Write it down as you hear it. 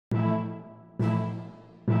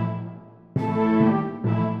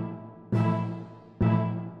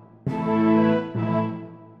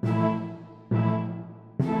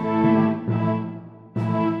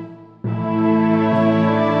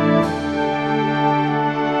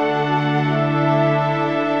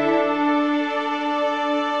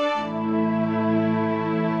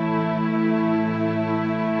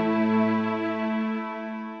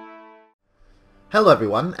Hello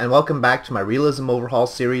everyone, and welcome back to my Realism Overhaul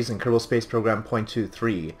series in Kerbal Space Program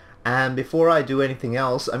 0.23. And before I do anything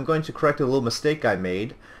else, I'm going to correct a little mistake I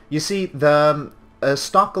made. You see, the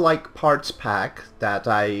stock-alike parts pack that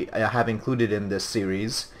I have included in this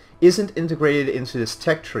series isn't integrated into this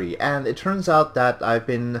tech tree, and it turns out that I've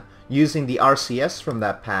been using the RCS from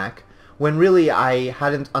that pack when really I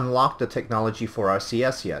hadn't unlocked the technology for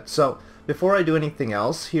RCS yet. So, before I do anything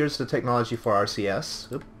else, here's the technology for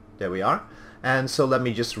RCS. Oop, there we are. And so let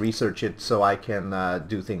me just research it so I can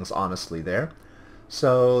do things honestly there.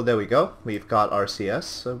 So there we go. We've got RCS.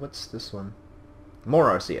 So what's this one? More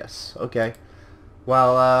RCS. Okay.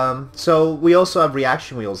 Well, so we also have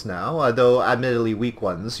reaction wheels now, though admittedly weak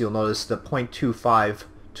ones. You'll notice the 0.25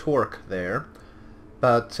 torque there.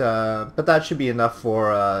 But that should be enough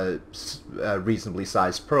for a reasonably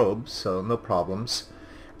sized probe, so no problems.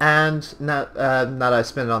 And now that I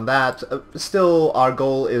spent on that, still our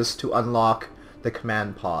goal is to unlock the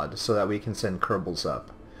command pod so that we can send Kerbals up.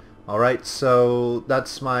 Alright, so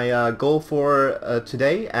that's my goal for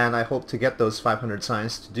today, and I hope to get those 500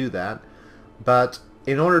 signs to do that. But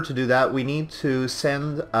in order to do that, we need to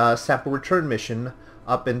send a sample return mission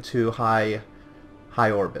up into high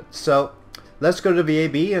orbit. So let's go to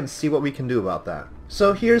VAB and see what we can do about that.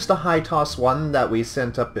 So here's the high toss one that we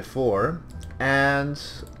sent up before. And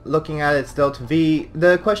looking at its delta V,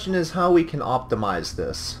 the question is how we can optimize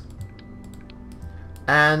this.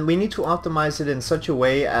 And we need to optimize it in such a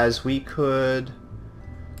way as we can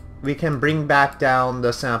bring back down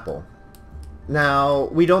the sample. Now,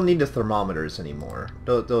 we don't need the thermometers anymore.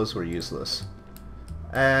 Those were useless.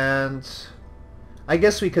 And I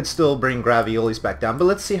guess we could still bring graviolis back down, but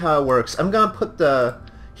let's see how it works. I'm gonna put the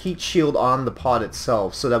heat shield on the pod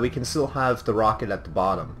itself so that we can still have the rocket at the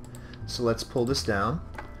bottom. So let's pull this down,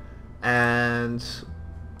 and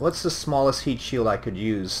what's the smallest heat shield I could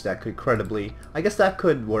use that could credibly... I guess that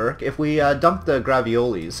could work if we dump the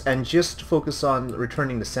graviolis and just focus on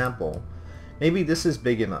returning the sample. Maybe this is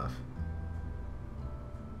big enough.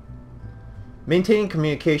 Maintaining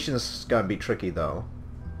communication is gonna be tricky though.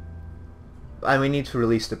 And we need to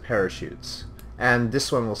release the parachutes, and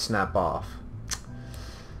this one will snap off.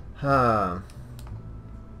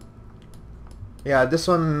 Yeah, this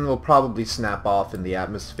one will probably snap off in the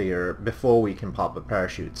atmosphere before we can pop the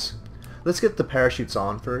parachutes. Let's get the parachutes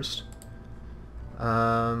on first.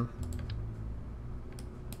 Let's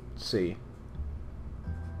see.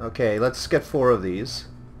 Okay, let's get 4 of these.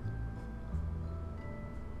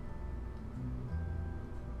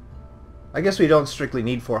 I guess we don't strictly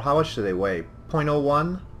need 4. How much do they weigh?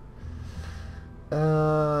 0.01?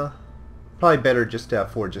 Probably better just to have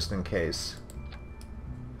 4 just in case.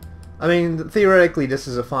 I mean, theoretically this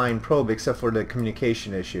is a fine probe except for the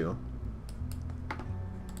communication issue.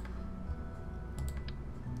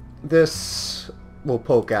 This will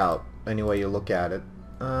poke out any way you look at it.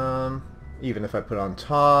 Even if I put it on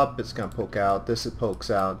top, it's gonna poke out. This it pokes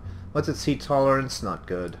out. What's its heat tolerance? Not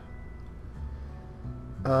good.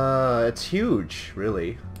 It's huge,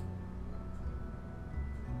 really.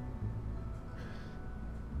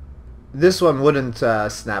 This one wouldn't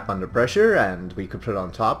snap under pressure, and we could put it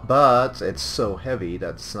on top, but it's so heavy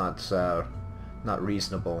that's not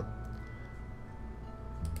reasonable.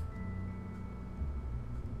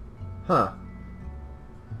 Huh.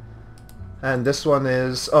 And this one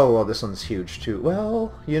is... oh, well, this one's huge too.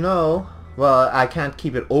 Well, you know... well, I can't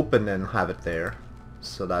keep it open and have it there,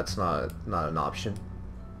 so that's not an option.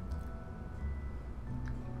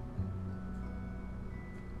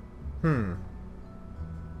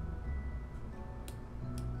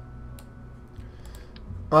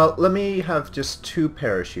 Well, let me have just 2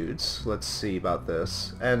 parachutes. Let's see about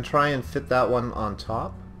this. And try and fit that one on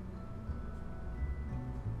top.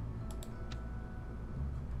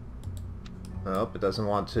 Oh, it doesn't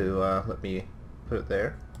want to let me put it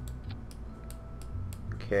there.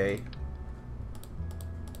 Okay.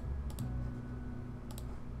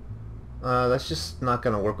 That's just not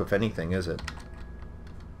gonna work with anything, is it?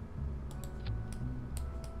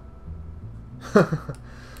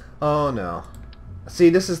 Oh no.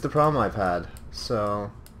 See, this is the problem I've had,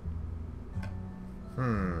 so...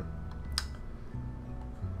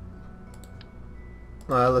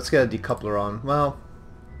 let's get a decoupler on. Well...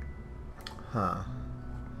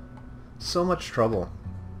 so much trouble.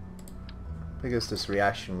 I guess this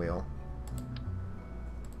reaction wheel.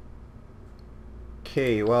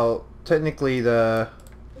 Okay, well, technically the...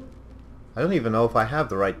 I don't even know if I have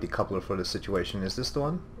the right decoupler for this situation. Is this the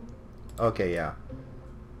one? Okay, yeah.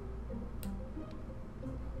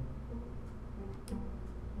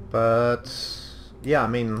 But yeah, I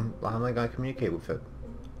mean, how am I gonna communicate with it?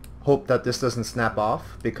 hope that this doesn't snap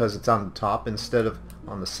off because it's on the top instead of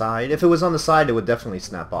on the side. If it was on the side, it would definitely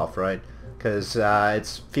snap off, right? Because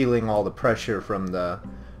it's feeling all the pressure from the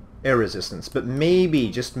air resistance. But maybe,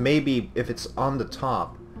 just maybe, if it's on the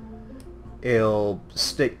top, it'll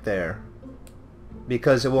stick there.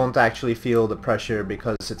 Because it won't actually feel the pressure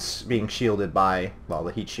because it's being shielded by, well,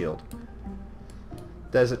 the heat shield.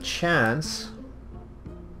 There's a chance.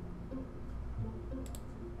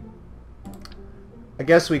 I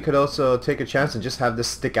guess we could also take a chance and just have this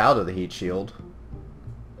stick out of the heat shield.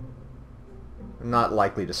 Not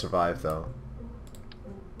likely to survive, though.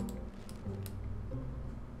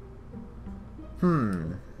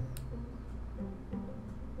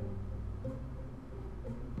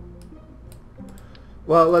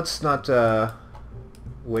 Well, let's not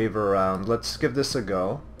waver around. Let's give this a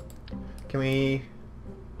go. Can we...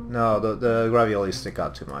 No, the raviolis stick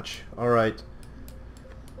out too much. Alright.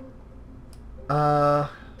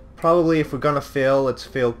 Probably if we're gonna fail, let's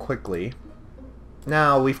fail quickly.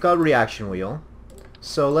 Now, we've got a reaction wheel.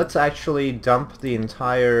 So let's actually dump the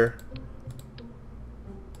entire...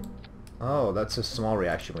 Oh, that's a small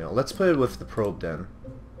reaction wheel. Let's put it with the probe then.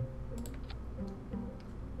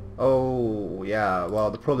 Oh, yeah, well,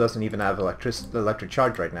 the probe doesn't even have electric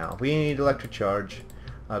charge right now. We need electric charge.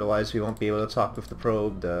 Otherwise, we won't be able to talk with the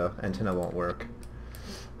probe. The antenna won't work.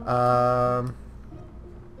 Well,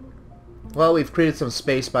 we've created some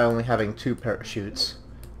space by only having 2 parachutes.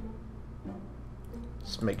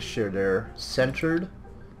 Let's make sure they're centered.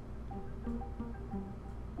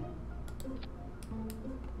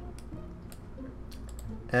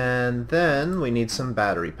 And then we need some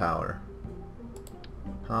battery power.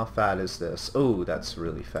 How fat is this? Oh, that's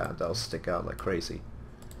really fat. That'll stick out like crazy.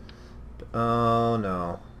 Oh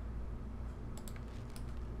no.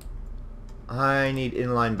 I need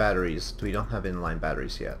inline batteries. We don't have inline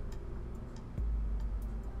batteries yet.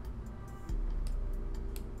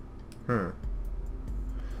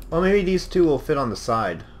 Well, maybe these 2 will fit on the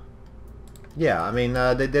side. Yeah, I mean,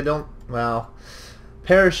 they don't... Well,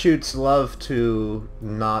 parachutes love to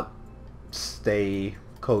not stay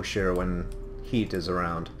kosher when heat is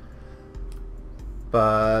around.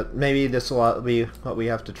 But maybe this will be what we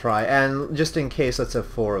have to try. And just in case, let's have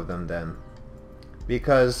 4 of them then.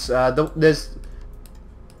 Because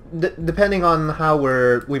depending on how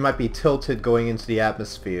we might be tilted going into the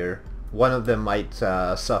atmosphere, one of them might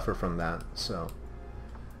suffer from that. So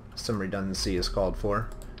some redundancy is called for.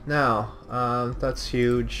 Now, that's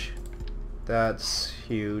huge. That's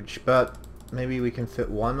huge. But maybe we can fit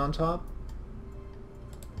 1 on top?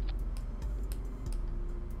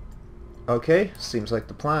 Okay, seems like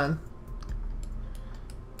the plan.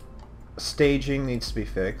 Staging needs to be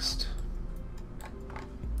fixed.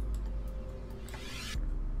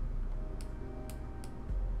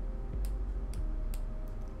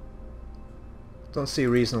 Don't see a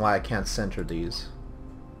reason why I can't center these.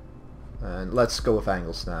 And let's go with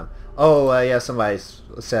angle snap. Oh, yeah, somebody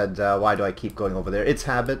said, why do I keep going over there? It's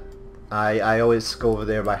habit. I always go over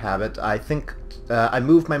there by habit. I think I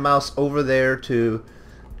moved my mouse over there to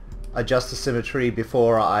adjust the symmetry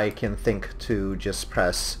before I can think to just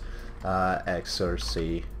press X or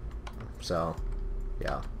C. So,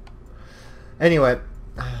 yeah. Anyway,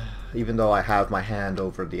 even though I have my hand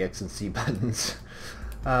over the X and C buttons.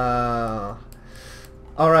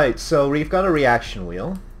 Alright, so we've got a reaction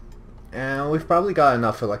wheel. And we've probably got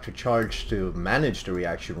enough electric charge to manage the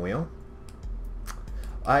reaction wheel.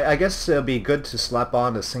 I guess it'll be good to slap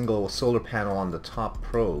on a single solar panel on the top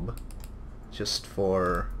probe. Just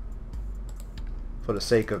for the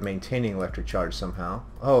sake of maintaining electric charge somehow.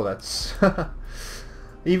 Oh, that's... I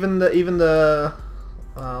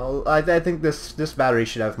think this battery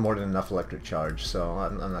should have more than enough electric charge, so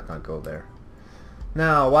I'm not gonna go there.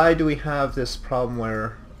 Now, why do we have this problem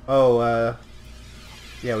where... Oh,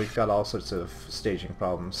 yeah, we've got all sorts of staging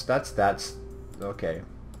problems. That's... Okay.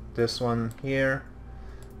 This one here.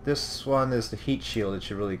 This one is the heat shield. It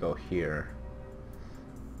should really go here.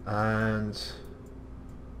 And...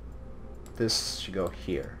 this should go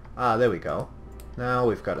here. Ah, there we go. Now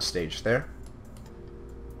we've got a stage there.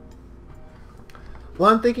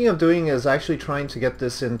 What I'm thinking of doing is actually trying to get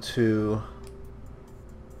this into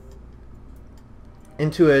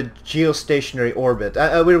a geostationary orbit.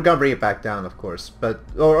 We were gonna bring it back down, of course, but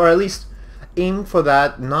or at least aim for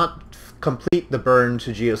that, not complete the burn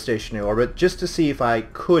to geostationary orbit, just to see if I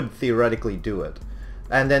could theoretically do it,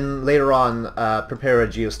 and then later on prepare a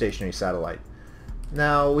geostationary satellite.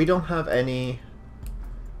 Now, we don't have any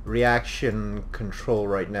reaction control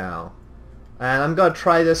right now, and I'm gonna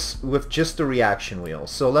try this with just the reaction wheel.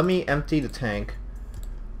 So let me empty the tank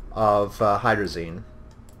of hydrazine.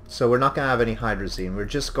 So we're not going to have any hydrazine. We're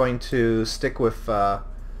just going to stick with the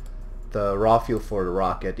raw fuel for the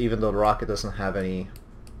rocket, even though the rocket doesn't have any...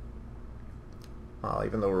 Well,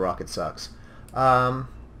 even though the rocket sucks. Yeah.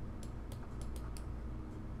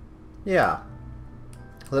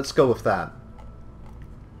 Let's go with that.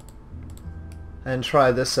 And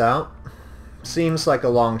try this out. Seems like a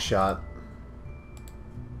long shot.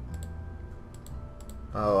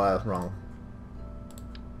 Oh, wrong.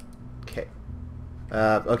 Okay.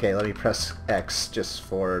 Okay, let me press X just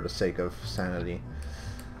for the sake of sanity.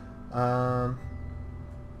 Oh,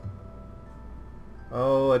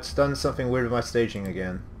 it's done something weird with my staging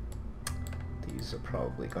again. These are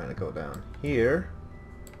probably going to go down here.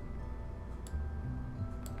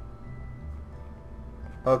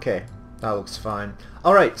 Okay, that looks fine.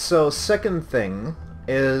 Alright, so second thing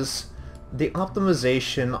is the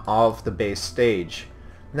optimization of the base stage.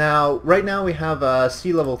 Now, right now we have a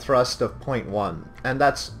sea level thrust of 0.1, and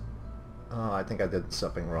that's... Oh, I think I did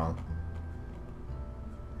something wrong.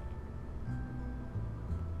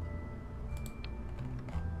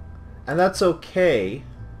 And that's okay,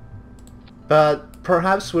 but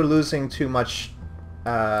perhaps we're losing too much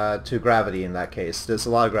to gravity in that case. There's a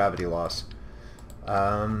lot of gravity loss.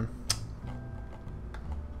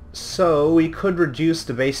 So we could reduce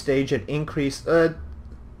the base stage and increase...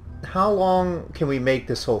 how long can we make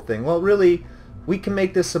this whole thing? Well, really, we can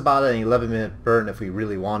make this about an 11-minute burn if we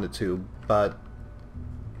really wanted to, but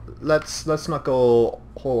let's not go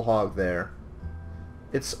whole hog there.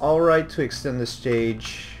 It's alright to extend the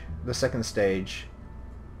stage, the second stage,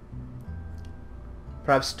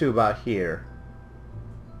 perhaps to about here.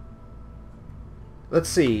 Let's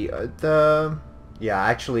see, yeah,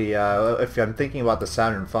 actually, if I'm thinking about the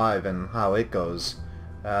Saturn V and how it goes,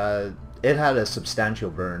 it had a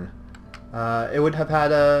substantial burn. It would have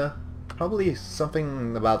had probably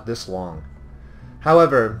something about this long.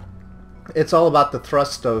 However, it's all about the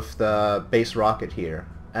thrust of the base rocket here,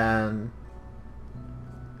 and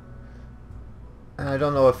I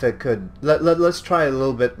don't know if it could... Let's try a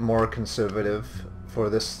little bit more conservative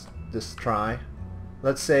for this try.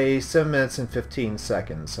 Let's say 7 minutes and 15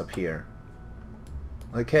 seconds up here.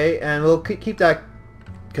 Okay, and we'll keep that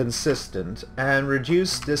consistent and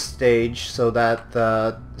reduce this stage so that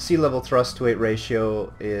the sea level thrust to weight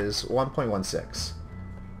ratio is 1.16.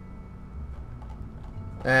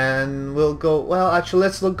 And we'll go, well, actually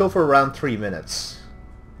let's go for around 3 minutes.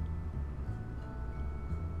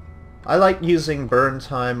 I like using burn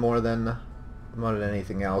time more than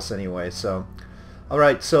anything else anyway, so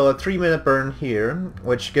alright, so a 3-minute burn here,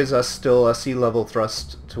 which gives us still a sea level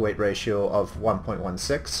thrust to weight ratio of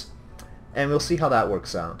 1.16, and we'll see how that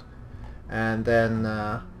works out. And then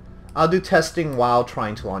I'll do testing while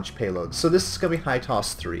trying to launch payloads. So this is going to be high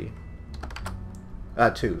toss 2,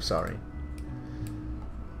 sorry.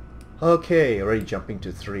 Okay, already jumping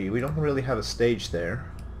to 3. We don't really have a stage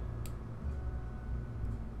there.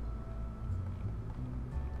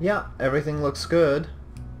 Yeah, everything looks good.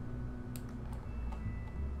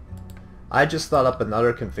 I just thought up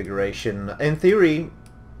another configuration. In theory,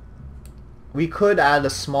 we could add a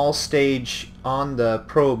small stage on the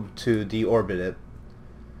probe to deorbit it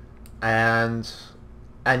and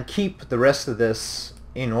keep the rest of this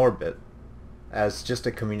in orbit as just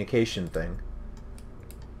a communication thing.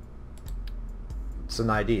 It's an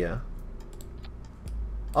idea.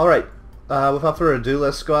 Alright, without further ado,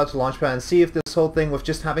 let's go out to Launchpad and see if this whole thing with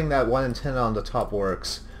just having that one antenna on the top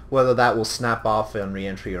works, whether that will snap off on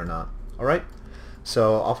re-entry or not. Alright,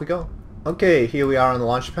 so off we go. Okay, here we are on the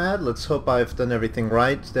launch pad. Let's hope I've done everything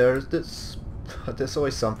right. There's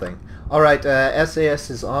always something. Alright,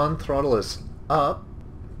 SAS is on, throttle is up.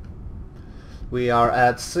 We are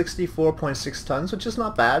at 64.6 tons, which is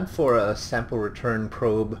not bad for a sample return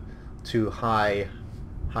probe to high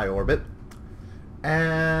orbit.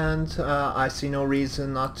 And I see no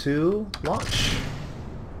reason not to launch.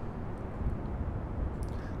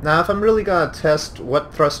 Now, if I'm really going to test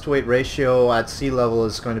what thrust-to-weight ratio at sea level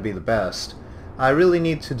is going to be the best, I really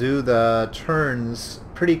need to do the turns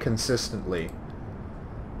pretty consistently.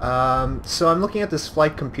 So I'm looking at this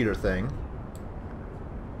flight computer thing.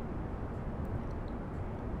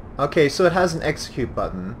 Okay, so it has an execute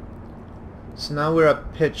button. So now we're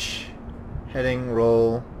at pitch, heading,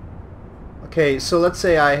 roll. Okay, so let's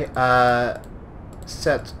say I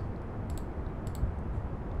set...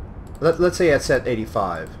 Let's say I set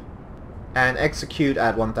 85 and execute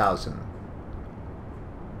at 1000.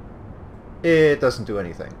 It doesn't do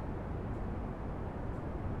anything.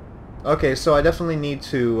 Okay, so I definitely need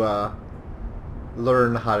to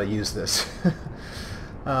learn how to use this.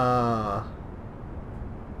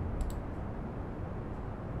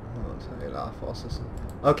 Get off all system.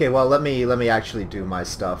 Okay, well let me actually do my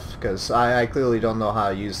stuff, because I clearly don't know how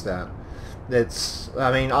to use that.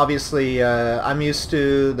 I mean, obviously I'm used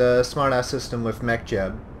to the smartass system with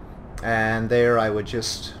MechJeb, and there I would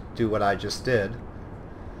just do what I just did.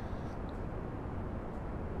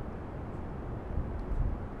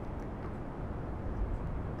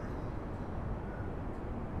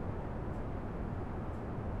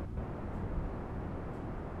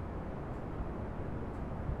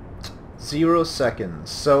 Zero seconds.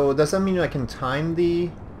 So does that mean I can time the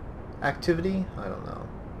activity? I don't know.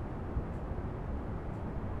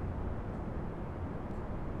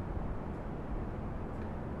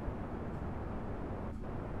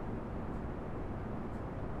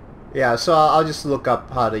 Yeah, so I'll just look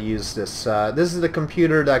up how to use this. This is the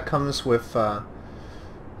computer that comes with the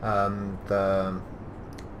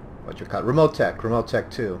what you call it? Remote Tech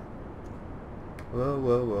 2. Whoa,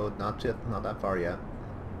 whoa, whoa! Not that far yet.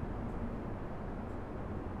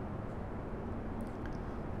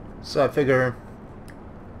 So I figure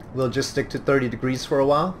we'll just stick to 30 degrees for a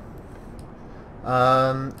while.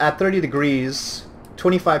 At 30 degrees,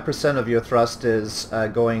 25% of your thrust is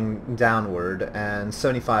going downward, and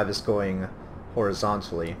 75 is going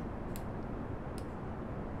horizontally.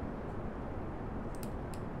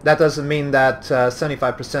 That doesn't mean that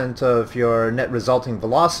 75% of your net resulting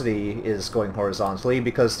velocity is going horizontally,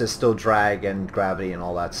 because there's still drag and gravity and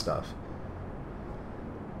all that stuff.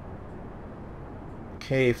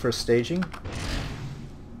 Okay, for staging.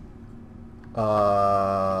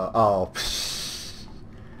 Oh.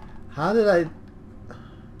 How did I...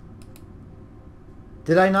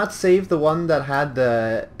 Did I not save the one that had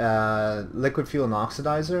the liquid fuel and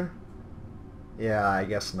oxidizer? Yeah, I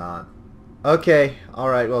guess not. Okay,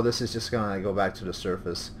 alright, well this is just gonna go back to the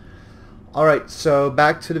surface. Alright, so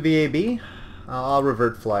back to the VAB. I'll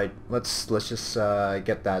revert flight. Let's just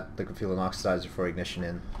get that liquid fuel and oxidizer for ignition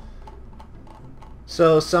in.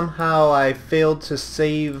 So somehow I failed to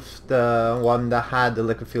save the one that had the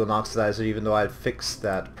liquid fuel and oxidizer, even though I fixed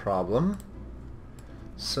that problem.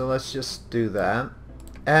 So let's just do that.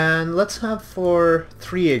 And let's have for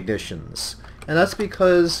 3 ignitions. And that's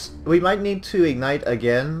because we might need to ignite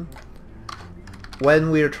again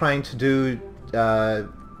when we are trying to do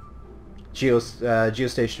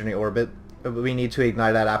geostationary orbit. We need to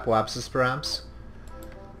ignite at apoapsis perhaps.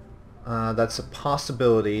 That's a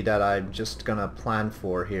possibility that I'm just gonna plan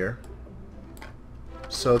for here.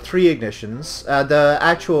 So 3 ignitions. The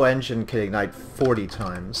actual engine can ignite 40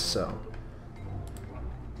 times, so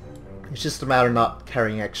it's just a matter of not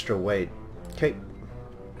carrying extra weight. Okay.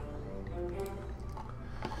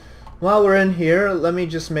 While we're in here, let me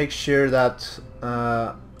just make sure that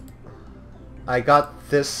I got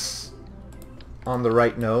this on the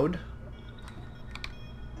right node.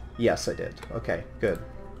 Yes, I did. Okay, good.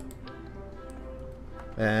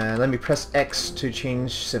 And let me press X to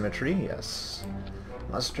change symmetry. Yes.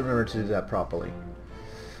 Must remember to do that properly.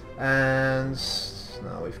 And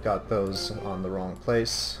now we've got those on the wrong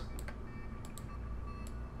place.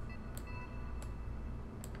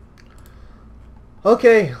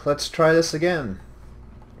 Okay, let's try this again.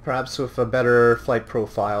 Perhaps with a better flight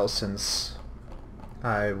profile, since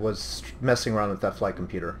I was messing around with that flight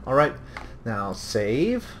computer. Alright, now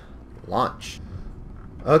save, launch.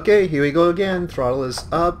 Okay, here we go again. Throttle is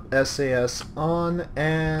up, SAS on,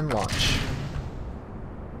 and launch.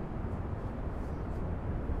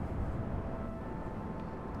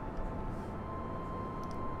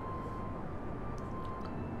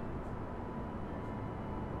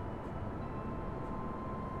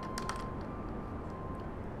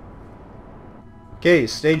 Okay,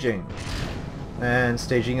 staging. And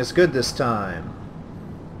staging is good this time.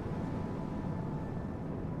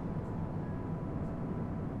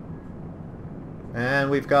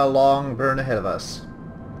 And we've got a long burn ahead of us.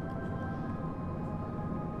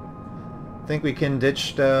 Think we can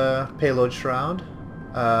ditch the payload shroud.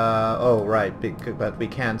 Oh right, but we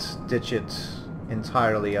can't ditch it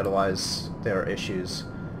entirely, otherwise there are issues.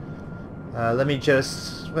 Let me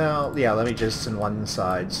just, well, yeah, let me just in one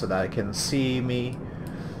side so that I can see me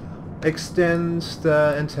extend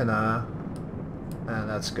the antenna, and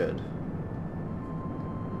that's good.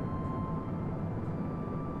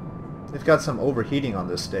 They've got some overheating on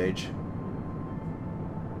this stage.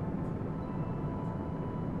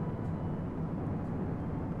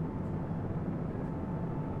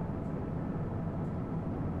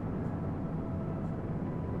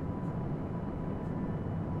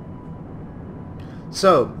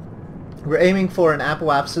 So, we're aiming for an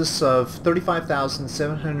apoapsis of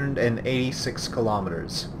 35,786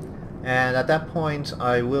 kilometers. And at that point,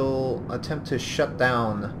 I will attempt to shut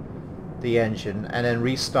down the engine and then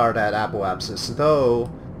restart at apoapsis, though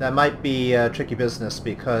that might be tricky business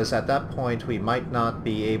because at that point we might not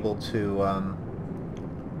be able to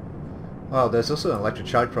well, there's also an electric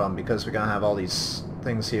charge problem because we're gonna have all these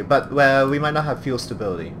things here, but we might not have fuel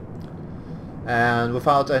stability, and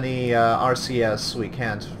without any RCS we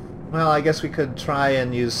can't. Well, I guess we could try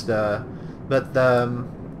and use the, but the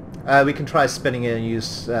we can try spinning it and use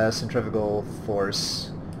centrifugal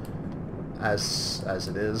force as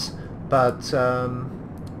it is, but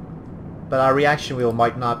our reaction wheel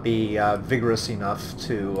might not be vigorous enough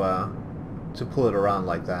to pull it around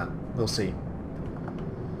like that. We'll see.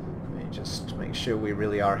 Let me just make sure we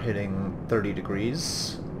really are hitting 30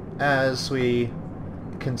 degrees as we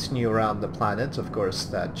continue around the planet. Of course,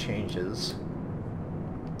 that changes.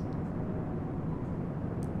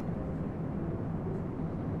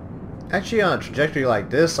 Actually, on a trajectory like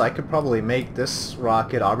this, I could probably make this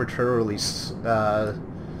rocket arbitrarily.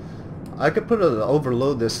 I could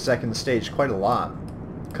overload this second stage quite a lot,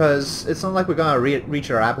 because it's not like we're gonna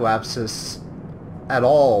reach our apoapsis at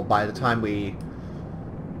all by the time we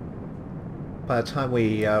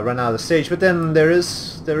run out of the stage. But then there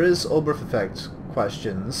is Oberth effect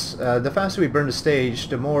questions. The faster we burn the stage,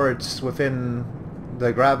 the more it's within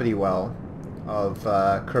the gravity well of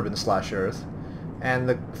Kerbal/Earth. And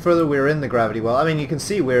the further we're in the gravity well, I mean, you can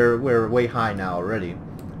see we're way high now already.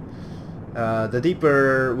 The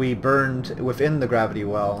deeper we burned within the gravity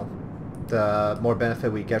well, the more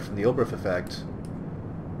benefit we get from the Oberth effect.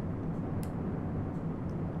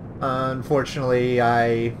 Unfortunately,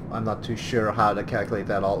 I'm not too sure how to calculate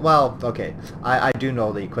that all. Well, okay, I do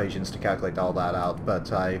know the equations to calculate all that out,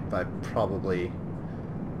 but I'm probably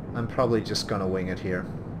just gonna wing it here.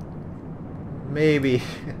 Maybe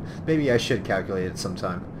I should calculate it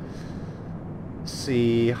sometime.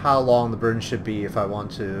 See how long the burn should be if I want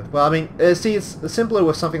to. Well, I mean, see, it's simpler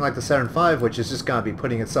with something like the Saturn V, which is just going to be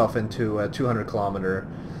putting itself into a 200-kilometer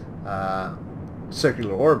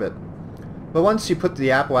circular orbit. But once you put the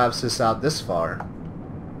apoapsis out this far,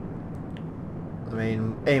 I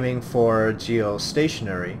mean, aiming for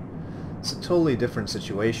geostationary, it's a totally different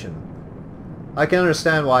situation. I can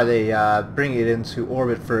understand why they bring it into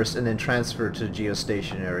orbit first and then transfer to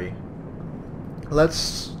geostationary.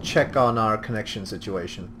 Let's check on our connection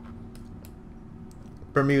situation.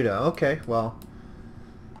 Bermuda, okay, well,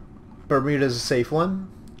 Bermuda's a safe one.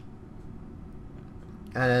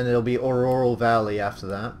 And then it'll be Auroral Valley after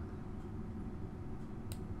that.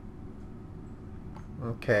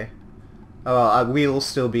 Okay. Well, we'll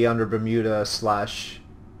still be under Bermuda /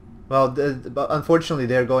 well, unfortunately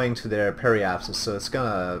they're going to their periapsis, so it's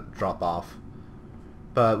gonna drop off.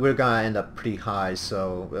 But we're gonna end up pretty high,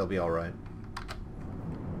 so it'll be alright.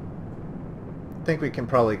 I think we can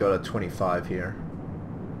probably go to 25 here.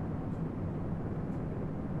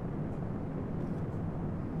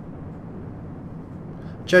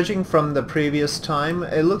 Judging from the previous time,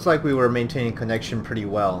 it looks like we were maintaining connection pretty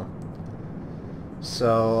well.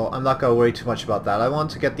 So I'm not going to worry too much about that. I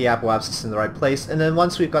want to get the apoapsis in the right place, and then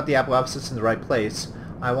once we've got the apoapsis in the right place,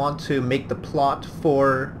 I want to make the plot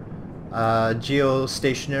for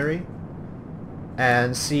geostationary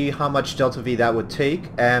and see how much delta V that would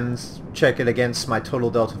take, and check it against my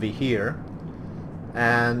total delta V here.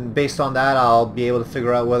 And based on that, I'll be able to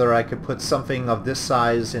figure out whether I could put something of this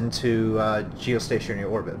size into geostationary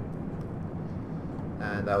orbit.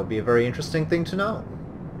 And that would be a very interesting thing to know.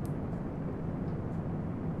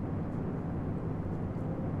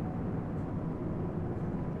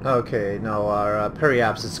 Okay, no, our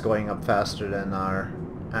periapsis is going up faster than our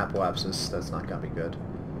apoapsis. That's not going to be good.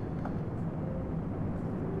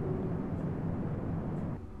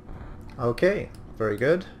 Okay, very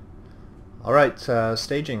good. Alright,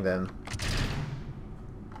 staging then.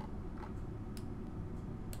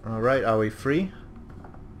 Alright, are we free?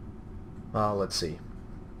 Well, let's see.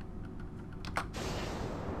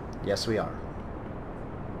 Yes, we are.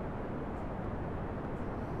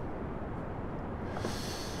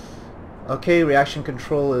 Okay, reaction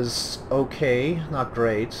control is okay, not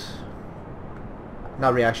great.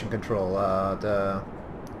 Not reaction control, the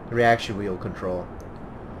reaction wheel control.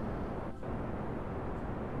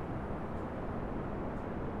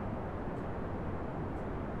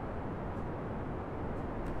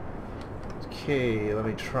 Okay, let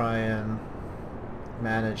me try and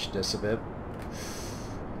manage this a bit.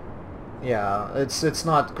 Yeah, it's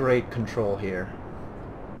not great control here.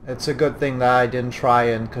 It's a good thing that I didn't try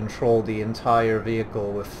and control the entire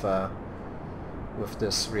vehicle with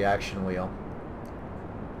this reaction wheel.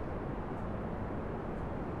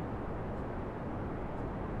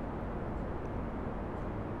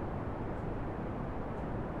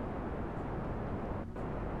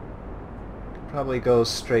 Probably go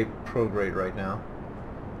straight prograde right now.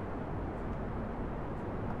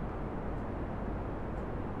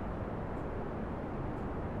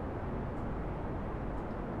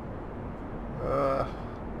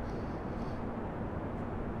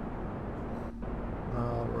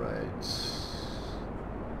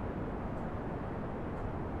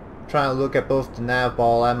 Trying to look at both the nav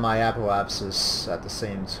ball and my apoapsis at the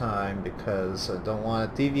same time because I don't want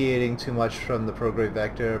it deviating too much from the prograde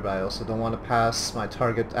vector, but I also don't want to pass my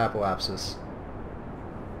target apoapsis.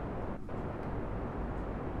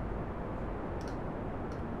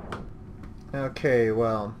 Okay,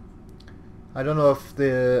 well, I don't know if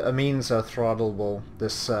the amines are throttleable.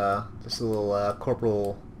 This little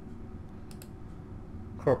corporal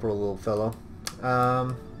little fellow.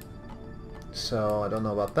 So I don't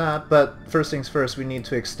know about that, but first things first, we need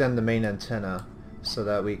to extend the main antenna so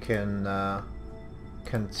that we can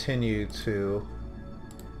continue to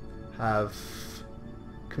have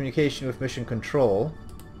communication with mission control,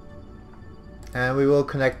 and we will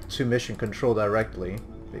connect to mission control directly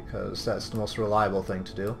because that's the most reliable thing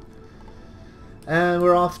to do. And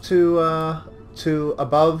we're off to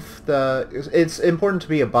above the. It's important to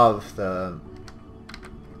be above the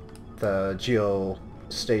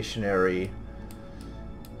geostationary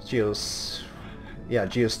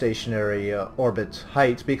orbit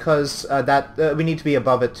height because we need to be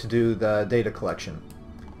above it to do the data collection,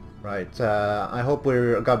 right? I hope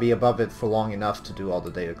we're gonna be above it for long enough to do all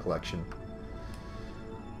the data collection.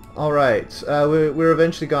 Alright, we're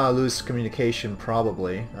eventually gonna lose communication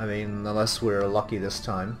probably, I mean unless we're lucky this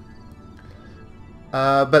time.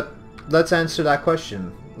 But let's answer that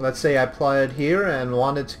question. Let's say I applied here and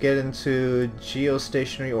wanted to get into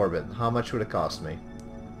geostationary orbit. How much would it cost me?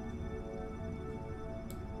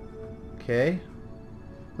 Okay.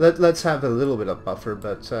 Let's have a little bit of buffer,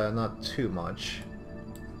 but not too much.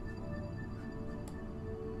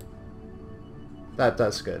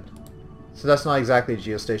 That's good. So that's not exactly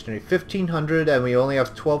geostationary. 1500 and we only have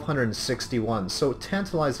 1261, so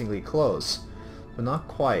tantalizingly close, but not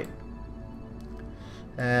quite.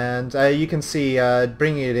 And you can see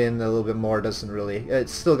bringing it in a little bit more doesn't really...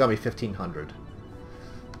 It's still got me 1500.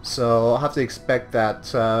 So I'll have to expect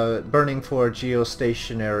that burning for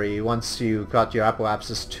geostationary, once you got your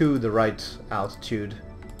apoapsis to the right altitude,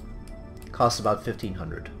 costs about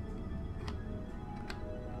 1500.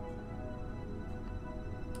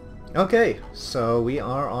 Okay, so we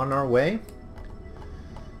are on our way.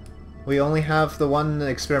 We only have the one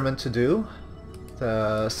experiment to do,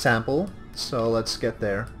 the sample, so let's get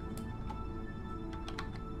there.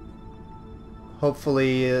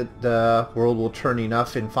 Hopefully the world will turn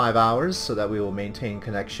enough in 5 hours so that we will maintain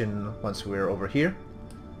connection once we're over here.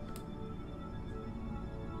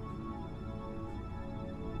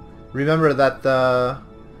 Remember that the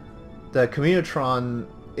Communitron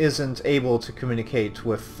isn't able to communicate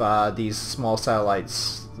with these small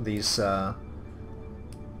satellites, these little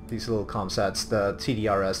comsats, the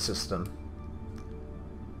TDRS system,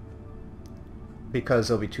 because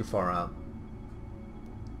they'll be too far out.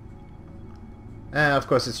 And of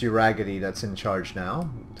course it's Uragity that's in charge now.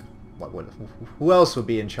 Who else would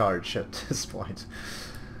be in charge at this point?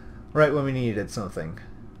 Right when we needed something.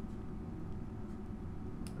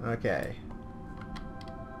 Okay.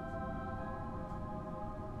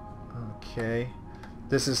 Okay.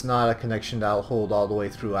 This is not a connection that'll hold all the way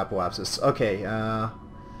through apoapsis. Okay,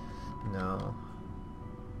 no.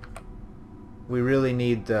 We really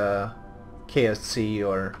need the KSC,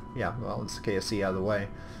 or, yeah, well, it's the KSC out of the way,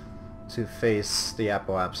 to face the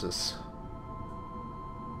apoapsis.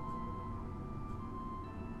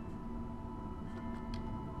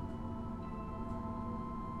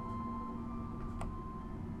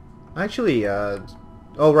 Actually,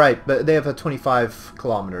 oh right, but they have a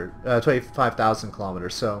 25,000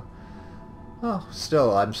 kilometers, so, oh,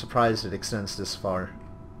 still, I'm surprised it extends this far.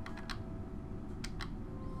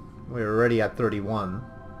 We're already at 31.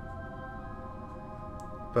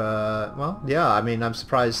 But, well, yeah, I mean, I'm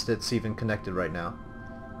surprised it's even connected right now.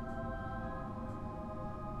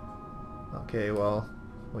 Okay, well,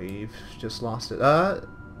 we've just lost it.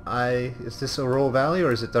 Is this Aurora Valley,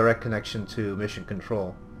 or is it direct connection to mission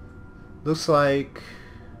control? Looks like...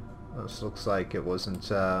 This looks like it wasn't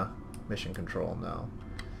mission control, no.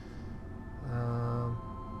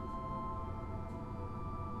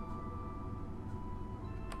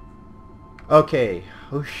 Okay.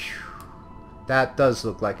 Oosh. That does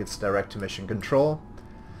look like it's direct to mission control.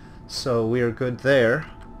 So we are good there.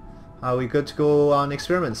 Are we good to go on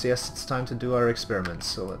experiments? Yes, it's time to do our experiments.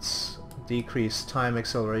 So let's decrease time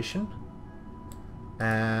acceleration.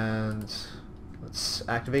 And let's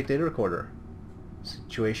activate data recorder.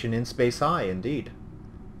 Situation in space high, indeed.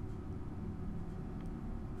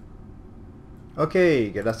 Okay,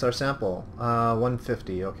 that's our sample.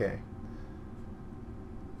 150, okay.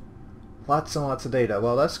 Lots and lots of data.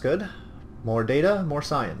 Well, that's good. More data, more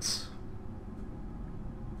science.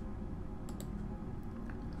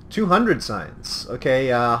 200 science. Okay,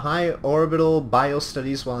 high orbital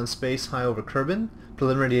biostudies while in space, high over Kerbal.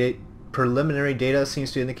 Preliminary data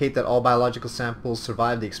seems to indicate that all biological samples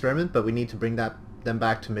survived the experiment, but we need to bring them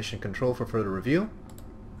back to mission control for further review.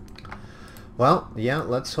 Well, yeah,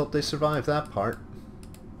 let's hope they survive that part.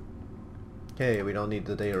 Okay, we don't need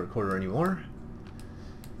the data recorder anymore.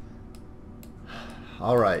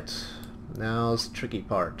 Alright, now's the tricky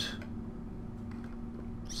part.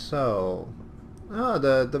 So,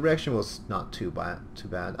 the reaction was not too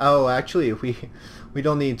bad. Oh, actually, we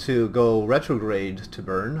don't need to go retrograde to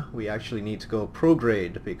burn. We actually need to go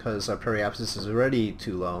prograde because our periapsis is already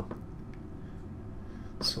too low.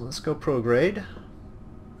 So let's go prograde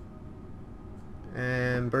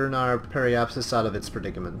and burn our periapsis out of its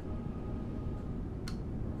predicament.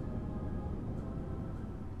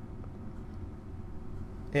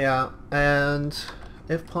 Yeah, and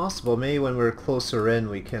if possible, maybe when we're closer in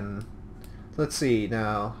we can... Let's see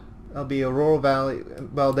now. It'll be Aurora Valley.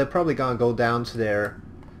 Well, they're probably gonna go down to there.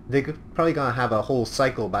 They're probably gonna have a whole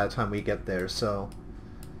cycle by the time we get there, so...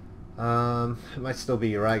 it might still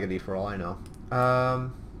be raggedy for all I know.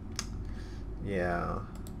 Yeah.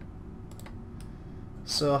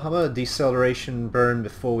 So how about a deceleration burn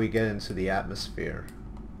before we get into the atmosphere?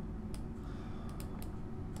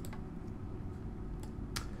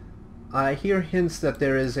 I hear hints that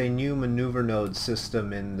there is a new maneuver node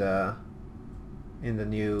system in the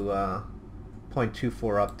new 0.24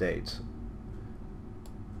 update,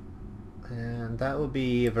 and that would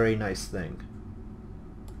be a very nice thing.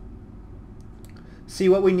 See,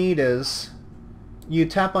 what we need is you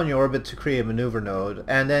tap on your orbit to create a maneuver node,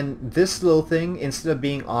 and then this little thing, instead of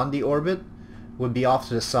being on the orbit, would be off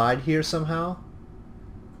to the side here somehow,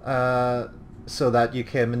 so that you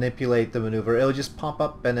can manipulate the maneuver. It'll just pop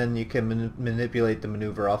up and then you can manipulate the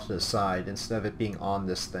maneuver off to the side instead of it being on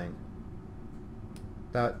this thing.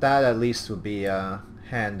 That at least would be a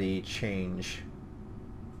handy change.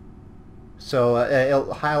 So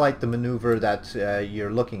it'll highlight the maneuver that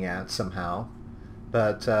you're looking at somehow.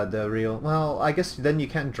 But the real... Well, I guess then you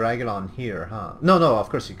can't drag it on here, huh? No, of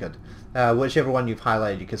course you could. Whichever one you've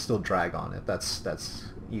highlighted, you can still drag on it. That's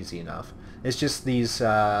easy enough. It's just these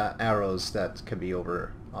arrows that can be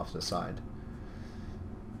off to the side.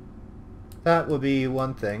 That would be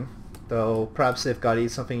one thing, though perhaps they've got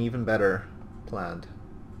something even better planned.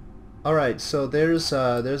 Alright, so there's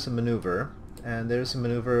a maneuver, and there's a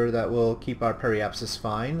maneuver that will keep our periapsis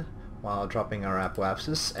fine while dropping our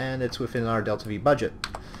apoapsis, and it's within our delta V budget.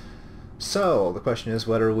 So the question is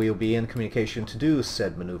whether we'll be in communication to do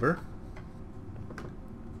said maneuver.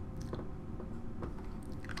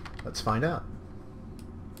 Let's find out.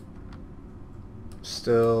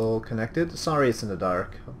 Still connected? Sorry it's in the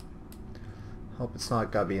dark. Hope it's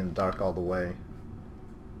not gotta be in the dark all the way.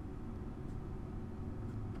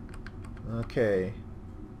 Okay.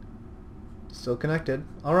 Still connected.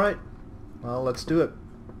 Alright. Well, let's do it.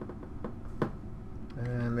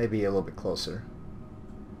 And maybe a little bit closer.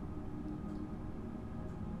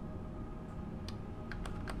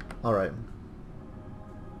 Alright.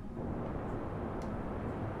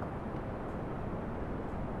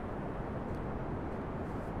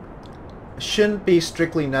 Shouldn't be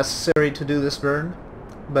strictly necessary to do this burn,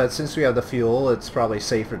 but since we have the fuel, it's probably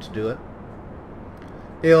safer to do it.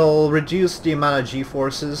 It'll reduce the amount of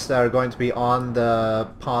G-forces that are going to be on the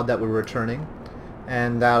pod that we're returning,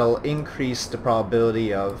 and that'll increase the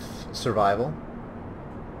probability of survival.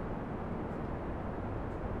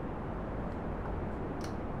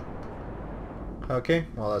 Okay,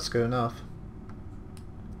 well that's good enough.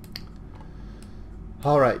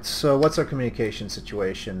 Alright, so what's our communication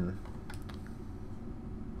situation?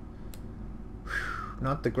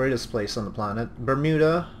 Not the greatest place on the planet.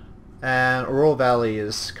 Bermuda and Aurora Valley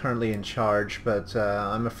is currently in charge, but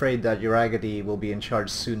I'm afraid that Uragati will be in charge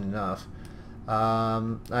soon enough.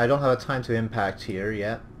 I don't have a time to impact here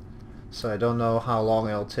yet, so I don't know how long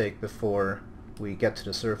it'll take before we get to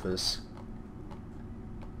the surface.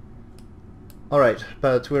 Alright,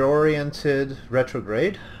 but we're oriented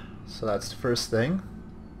retrograde, so that's the first thing.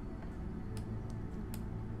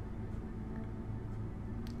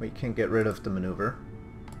 We can get rid of the maneuver.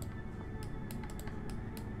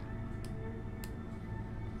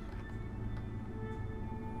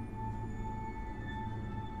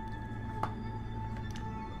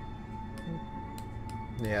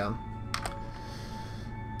 Yeah.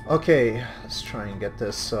 Okay, let's try and get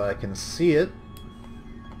this so I can see it.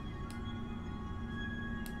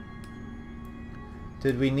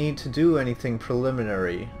 Did we need to do anything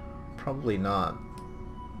preliminary? Probably not.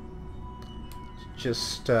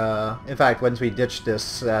 Just, in fact, once we ditch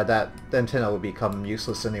this, that antenna will become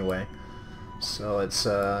useless anyway. So it's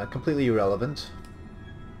completely irrelevant.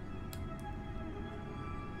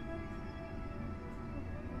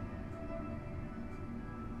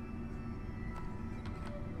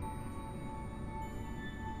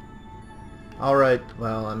 Alright,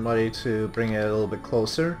 well, I'm ready to bring it a little bit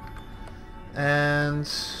closer. And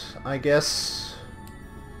I guess...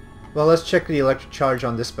 well, let's check the electric charge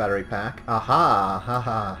on this battery pack. Aha!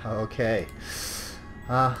 Haha, okay.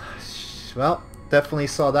 Well, definitely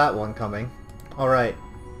saw that one coming. Alright,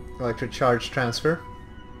 electric charge transfer.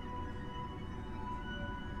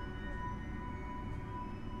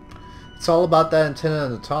 It's all about that antenna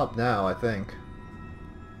on the top now, I think.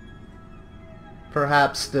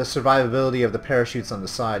 Perhaps the survivability of the parachutes on the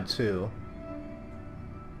side, too.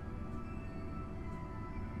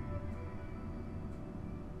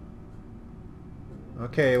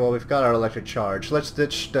 Okay, well, we've got our electric charge. Let's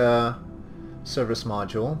ditch the service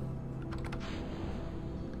module.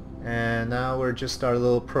 And now we're just our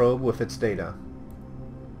little probe with its data.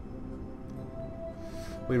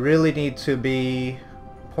 We really need to be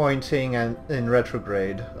pointing and in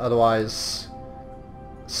retrograde, otherwise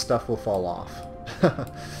stuff will fall off.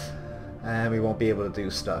 And we won't be able to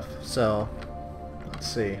do stuff. So, let's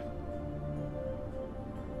see.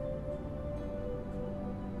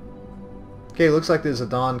 Okay, looks like there's a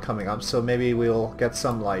dawn coming up, so maybe we'll get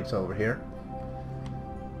some light over here.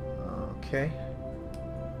 Okay.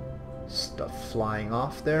 Stuff flying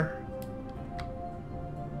off there.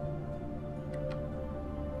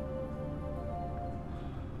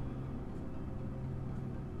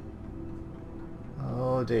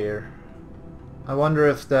 Oh dear. I wonder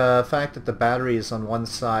if the fact that the battery is on one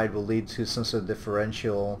side will lead to some sort of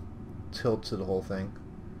differential tilt to the whole thing.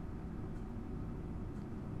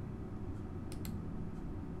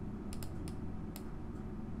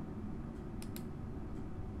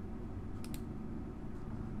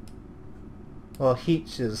 Well,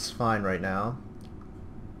 heat is fine right now.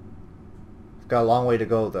 We've got a long way to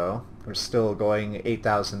go though. We're still going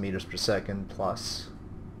 8,000 meters per second plus.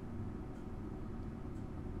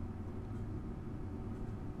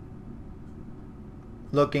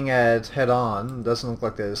 Looking at it head on, doesn't look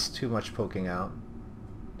like there's too much poking out.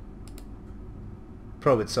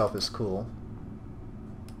 Probe itself is cool.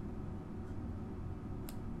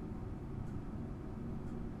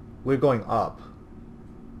 We're going up.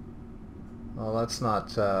 Well, that's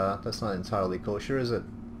not entirely kosher, is it?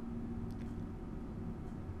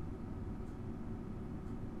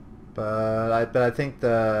 But I think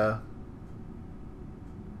the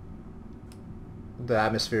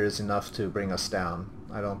atmosphere is enough to bring us down.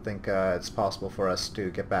 I don't think it's possible for us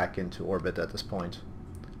to get back into orbit at this point.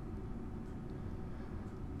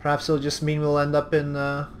 Perhaps it'll just mean we'll end up in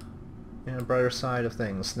a brighter side of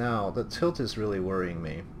things. Now, the tilt is really worrying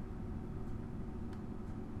me.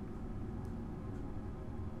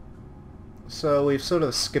 So we've sort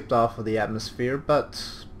of skipped off of the atmosphere,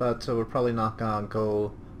 but we're probably not gonna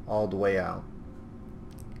go all the way out.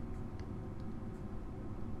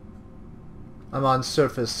 I'm on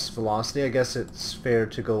surface velocity. I guess it's fair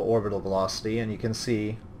to go orbital velocity, and you can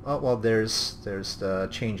see, oh well, there's the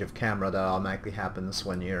change of camera that automatically happens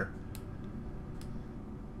when you're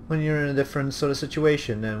in a different sort of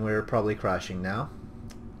situation, and we're probably crashing now.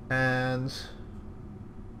 And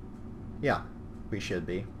yeah, we should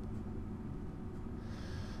be.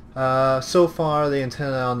 So far the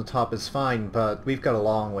antenna on the top is fine, but we've got a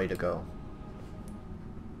long way to go.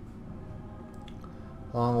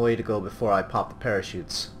 Long way to go before I pop the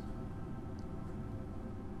parachutes.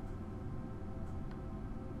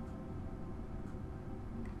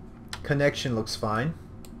 Connection looks fine.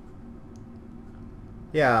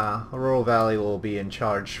 Yeah, Aurora Valley will be in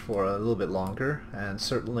charge for a little bit longer, and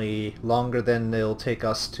certainly longer than it'll take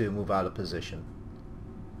us to move out of position.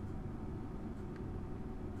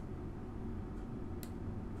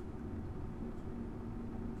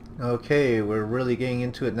 Okay, we're really getting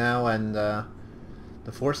into it now, and the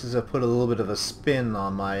forces have put a little bit of a spin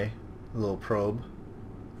on my little probe.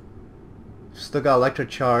 Still got electric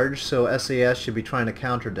charge, so SAS should be trying to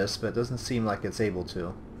counter this, but it doesn't seem like it's able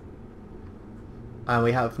to. And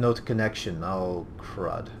we have no connection. Oh,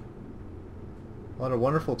 crud. What a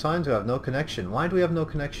wonderful time to have no connection. Why do we have no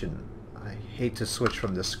connection? I hate to switch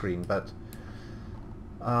from this screen, but...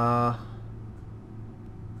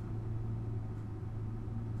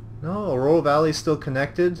 No, Aurora Valley's still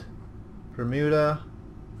connected. Bermuda.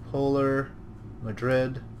 Polar,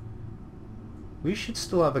 Madrid. We should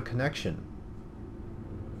still have a connection.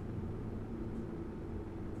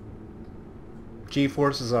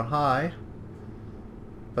 G-forces are high,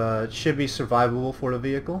 but should be survivable for the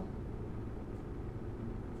vehicle.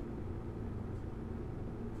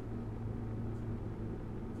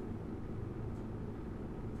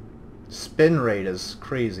 Spin rate is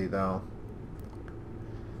crazy though.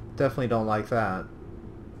 Definitely don't like that.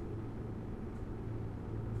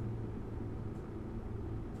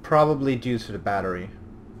 Probably due to the battery.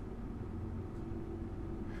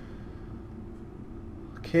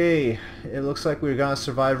 Okay, it looks like we're gonna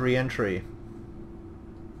survive re-entry.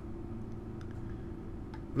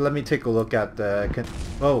 Let me take a look at the...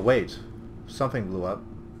 Oh wait, something blew up.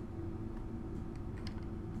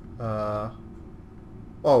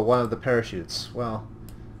 Oh, one of the parachutes. Well,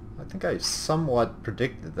 I think I somewhat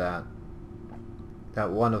predicted that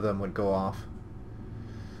one of them would go off.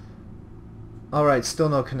 Alright, still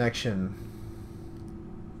no connection.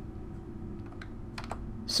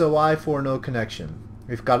 So why for no connection?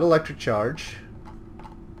 We've got electric charge.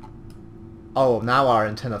 Oh, now our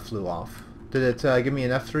antenna flew off. Did it give me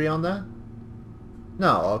an F3 on that?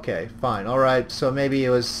 No, okay, fine. Alright, so maybe it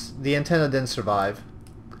was... the antenna didn't survive.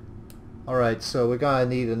 Alright, so we're gonna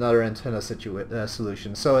need another antenna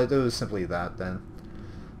solution. So it was simply that then.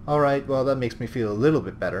 Alright, well that makes me feel a little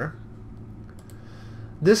bit better.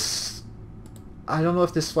 This... I don't know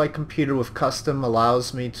if this flight computer with custom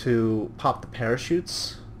allows me to pop the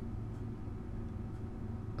parachutes.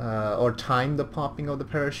 Or time the popping of the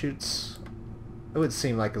parachutes. It would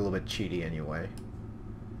seem like a little bit cheaty anyway.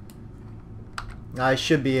 I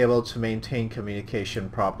should be able to maintain communication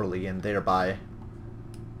properly and thereby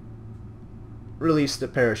release the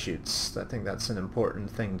parachutes. I think that's an important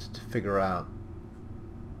thing to figure out.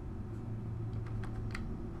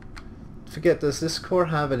 Forget, does this core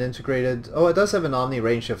have an integrated... Oh, it does have an omni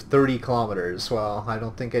range of 30 kilometers. Well, I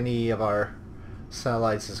don't think any of our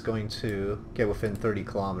satellites is going to get within 30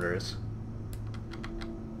 kilometers.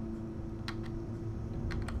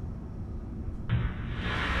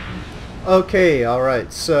 Okay,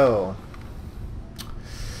 alright, so...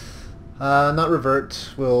 not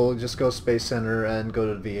revert, we'll just go Space Center and go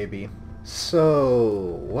to the VAB.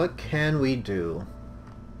 So, what can we do?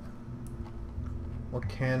 What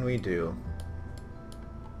can we do?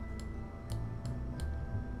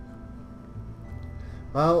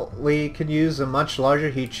 Well, we could use a much larger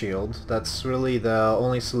heat shield. That's really the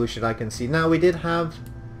only solution I can see. Now, we did have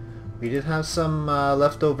some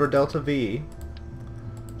leftover Delta V,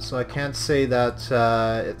 so I can't say that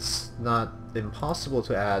it's not impossible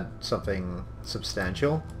to add something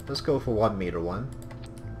substantial. Let's go for 1 meter one.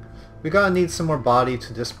 We gotta need some more body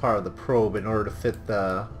to this part of the probe in order to fit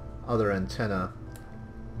the other antenna.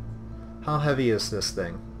 How heavy is this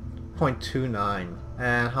thing? 0.29.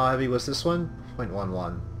 And how heavy was this one?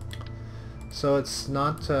 0.11. So it's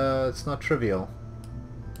not trivial.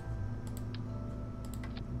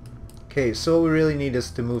 Okay, so what we really need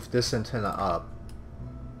is to move this antenna up.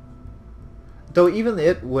 Though even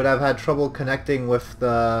it would have had trouble connecting with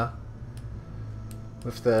the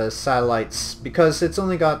satellites because it's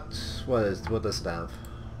only got what does it have?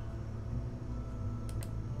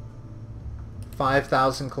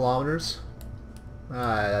 5,000 kilometers?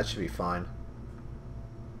 That should be fine.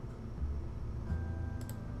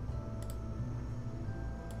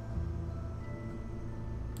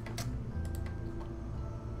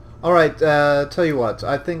 Alright, tell you what,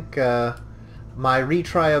 I think my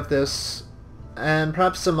retry of this and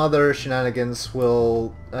perhaps some other shenanigans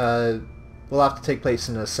will have to take place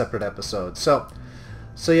in a separate episode. So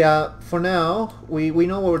yeah, for now, we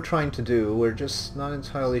know what we're trying to do. We're just not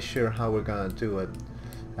entirely sure how we're gonna do it.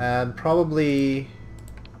 And probably...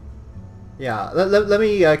 yeah, let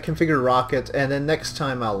me configure the rocket, and then next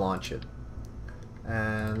time I'll launch it.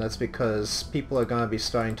 And that's because people are gonna be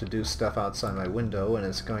starting to do stuff outside my window, and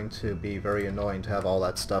it's going to be very annoying to have all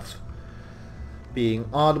that stuff being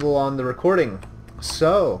audible on the recording.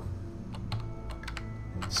 So,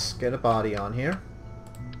 let's get a body on here.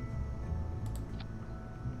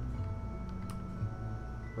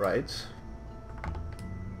 Right.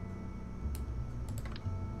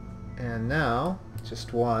 And now,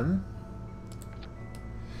 just one.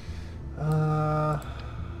 Can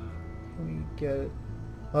we get it?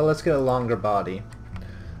 Well, let's get a longer body.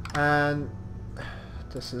 And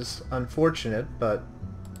this is unfortunate, but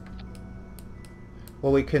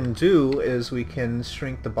what we can do is we can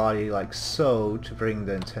shrink the body like so to bring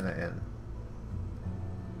the antenna in.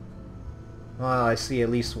 Well, I see at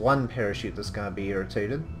least one parachute that's going to be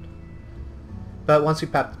irritated. But once we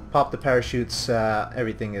pop the parachutes,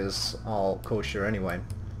 everything is all kosher anyway.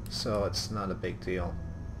 so it's not a big deal.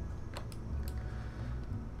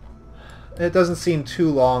 It doesn't seem too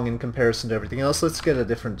long in comparison to everything else. Let's get a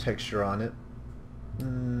different texture on it.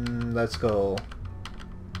 Let's go...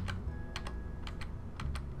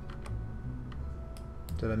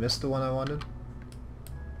 Did I miss the one I wanted?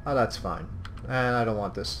 Oh, that's fine. And I don't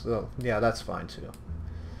want this. Oh, yeah, that's fine too.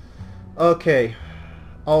 Okay.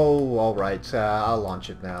 Oh, alright. I'll launch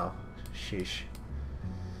it now. Sheesh.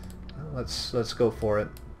 Let's go for it.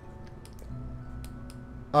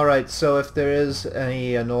 Alright, so if there is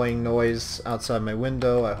any annoying noise outside my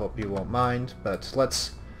window, I hope you won't mind, but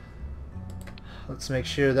let's make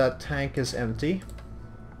sure that tank is empty.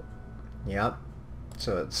 Yep.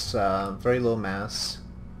 So it's very low mass.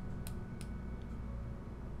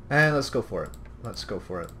 And let's go for it. Let's go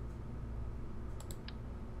for it.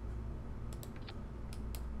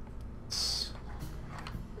 Let's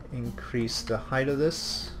increase the height of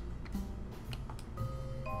this.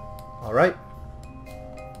 Alright.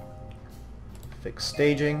 Fix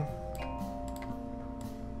staging.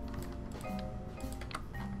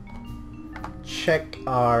 Check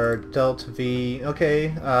our delta V. Okay,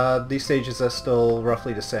 these stages are still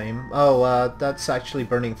roughly the same. Oh, that's actually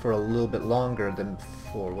burning for a little bit longer than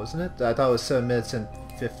before, wasn't it? I thought it was 7 minutes and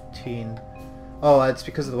 15. Oh, it's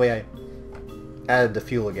because of the way I added the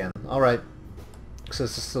fuel again. Alright. So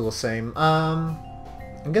it's still the same. I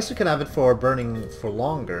guess we can have it for burning for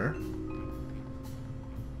longer.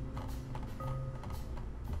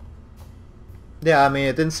 Yeah, I mean,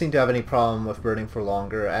 it didn't seem to have any problem with burning for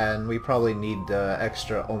longer, and we probably need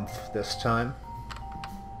extra oomph this time.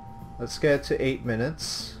 Let's get to 8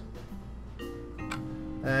 minutes.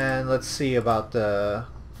 And let's see about the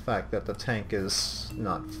fact that the tank is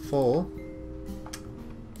not full.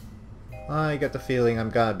 I get the feeling I'm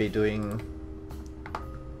gonna be doing...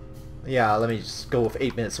 Yeah, let me just go with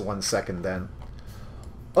 8 minutes and 1 second then.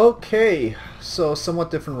 Okay, so somewhat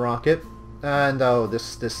different rocket. And oh,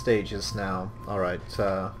 this stage is now... Alright,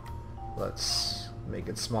 let's make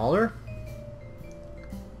it smaller.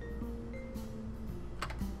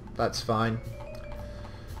 That's fine.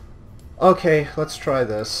 Okay, let's try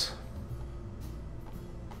this.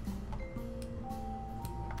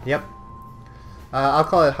 Yep. I'll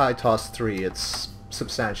call it High Toss 3. It's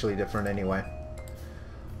substantially different anyway.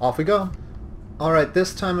 Off we go. Alright,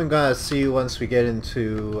 this time I'm gonna see you once we get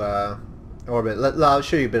into orbit. I'll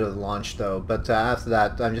show you a bit of the launch though, but after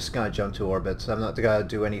that I'm just gonna jump to orbit. I'm not gonna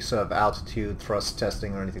do any sort of altitude thrust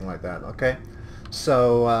testing or anything like that, okay?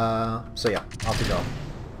 So yeah, off we go.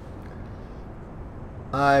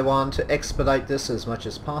 I want to expedite this as much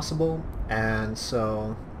as possible, and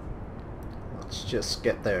so let's just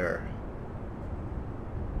get there.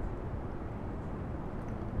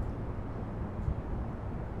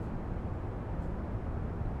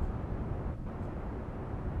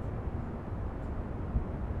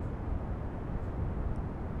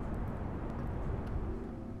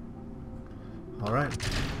 All right.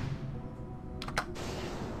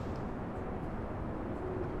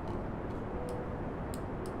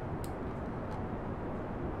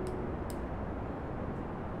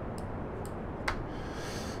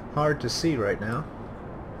 Hard to see right now.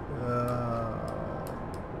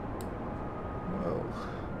 Whoa.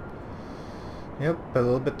 Yep, a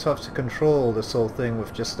little bit tough to control this whole thing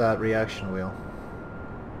with just that reaction wheel.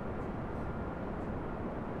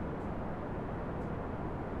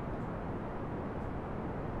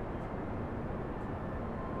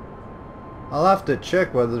 I'll have to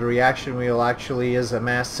check whether the reaction wheel actually is a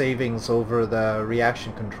mass savings over the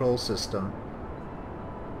reaction control system.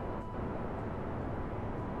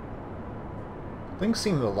 Things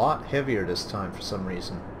seem a lot heavier this time for some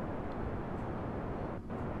reason.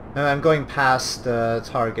 And I'm going past the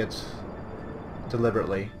target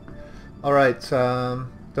deliberately. Alright, though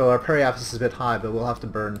our periapsis is a bit high, but we'll have to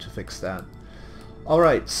burn to fix that.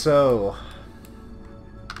 Alright, so...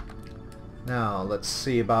 Now, let's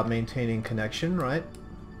see about maintaining connection, right?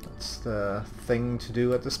 That's the thing to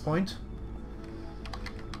do at this point.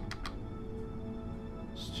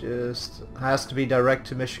 It's just has to be direct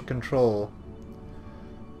to mission control.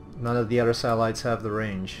 None of the other satellites have the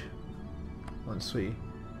range. Once we...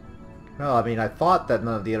 Well, I mean, I thought that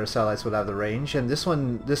none of the other satellites would have the range, and this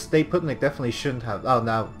one, this Sputnik definitely shouldn't have... Oh,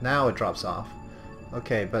 now it drops off.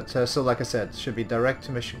 Okay, but so like I said, it should be direct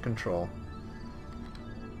to mission control.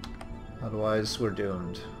 Otherwise, we're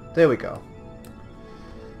doomed. There we go.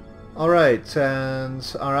 Alright,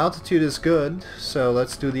 and our altitude is good, so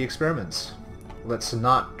let's do the experiments. Let's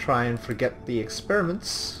not try and forget the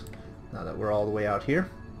experiments, now that we're all the way out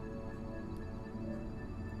here.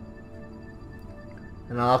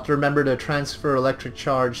 And I'll have to remember to transfer electric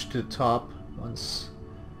charge to the top once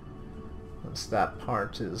once that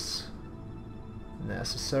part is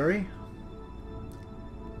necessary.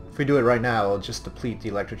 If we do it right now, it'll just deplete the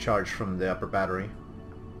electric charge from the upper battery.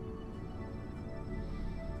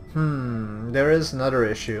 There is another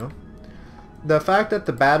issue. The fact that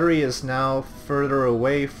the battery is now further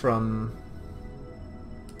away from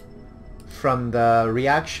the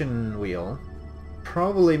reaction wheel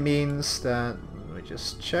probably means that, let me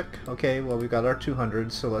just check. Okay, well, we got our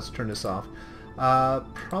 200, so let's turn this off.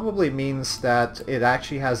 Probably means that it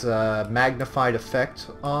actually has a magnified effect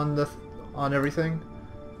on everything.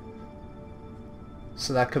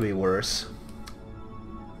 So that could be worse.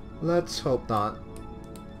 Let's hope not.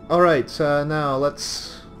 Alright, now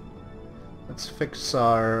let's fix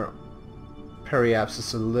our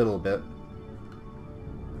periapsis a little bit.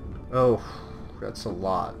 Oh, that's a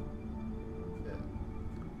lot.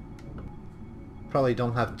 Probably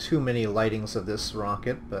don't have too many lightings of this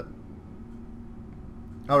rocket, but...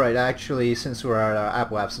 Alright, actually, since we're at our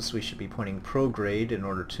apoapsis, we should be pointing prograde in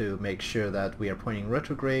order to make sure that we are pointing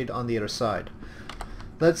retrograde on the other side.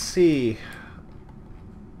 Let's see.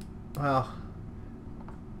 Well,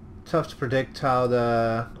 tough to predict how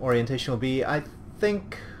the orientation will be. I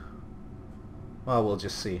think... well, we'll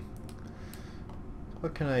just see.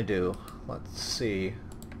 What can I do? Let's see.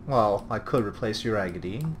 Well, I could replace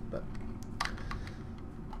Uragadi,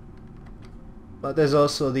 but there's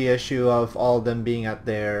also the issue of all of them being at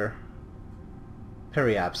their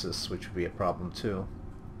periapsis, which would be a problem too.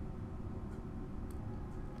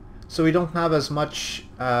 So we don't have as much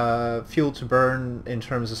fuel to burn in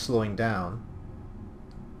terms of slowing down.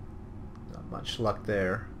 Not much luck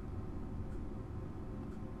there.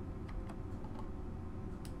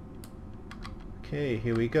 Okay,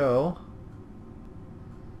 here we go.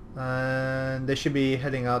 And they should be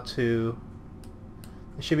heading out to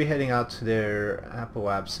their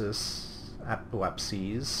apoapses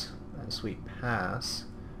as we pass.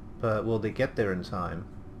 But will they get there in time?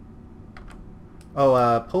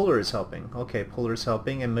 Oh, Polar is helping. Okay, Polar is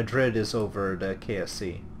helping, and Madrid is over the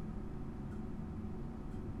KSC.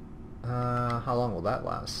 How long will that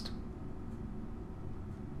last?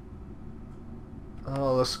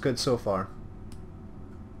 Oh, looks good so far.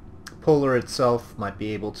 Polar itself might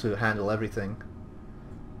be able to handle everything.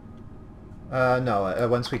 No,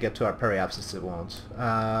 once we get to our periapsis it won't.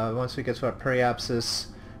 Once we get to our periapsis,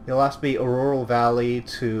 it'll have to be Auroral Valley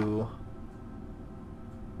to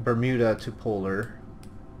Bermuda to Polar.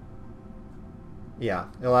 Yeah,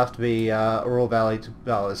 it'll have to be Auroral Valley to...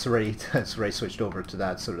 well, it's already switched over to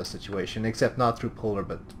that sort of situation, except not through Polar,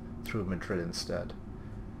 but through Madrid instead.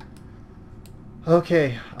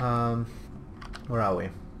 Okay, where are we?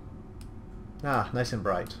 Ah, nice and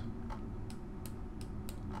bright.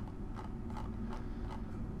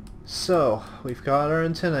 So, we've got our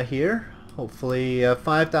antenna here. Hopefully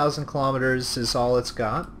 5,000 kilometers is all it's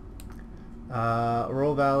got.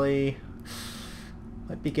 Auroral Valley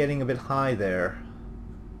might be getting a bit high there.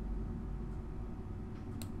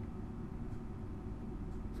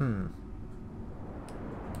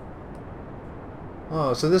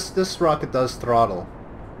 Oh, so this rocket does throttle.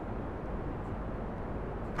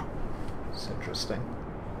 It's interesting.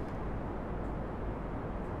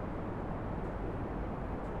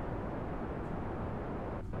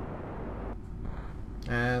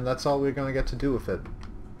 And that's all we're going to get to do with it.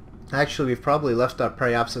 Actually, we've probably left our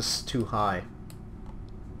periapsis too high.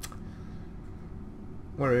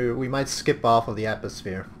 We might skip off of the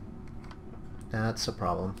atmosphere. That's a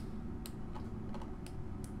problem.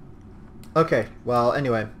 Okay, well,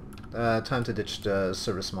 anyway, time to ditch the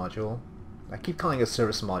service module. I keep calling it a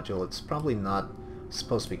service module. It's probably not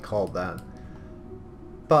supposed to be called that.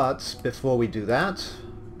 But before we do that,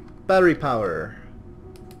 battery power.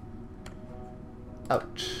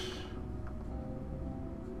 Out.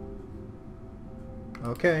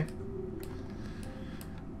 Okay.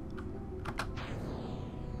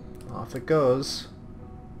 Off it goes.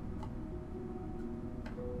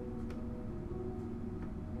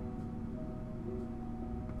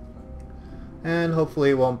 And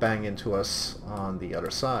hopefully it won't bang into us on the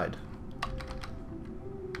other side.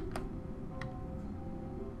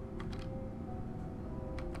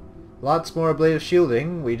 Lots more ablative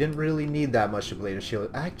shielding. We didn't really need that much ablative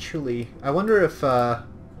shielding. Actually, I wonder if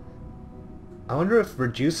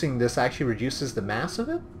reducing this actually reduces the mass of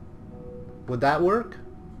it? Would that work?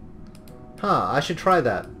 Huh, I should try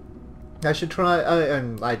that. I should try,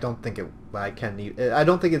 and I don't think I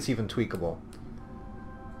don't think it's even tweakable.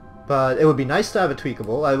 But it would be nice to have it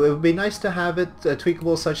tweakable. It would be nice to have it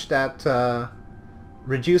tweakable such that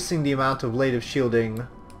reducing the amount of ablative shielding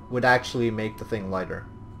would actually make the thing lighter.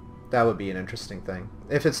 That would be an interesting thing.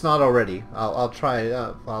 If it's not already, I'll try.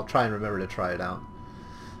 I'll try and remember to try it out.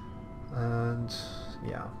 And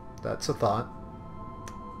yeah, that's a thought.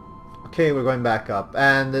 Okay, we're going back up,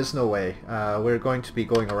 and there's no way. We're going to be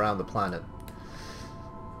going around the planet.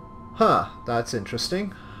 Huh, that's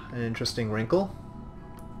interesting. An interesting wrinkle.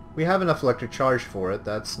 We have enough electric charge for it,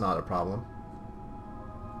 that's not a problem.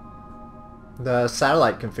 The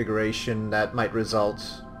satellite configuration that might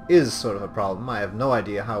result is sort of a problem. I have no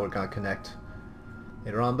idea how we're going to connect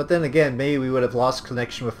later on, but then again, maybe we would have lost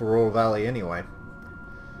connection with Aurora Valley anyway.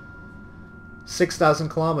 6,000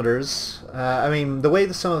 kilometers. I mean, the way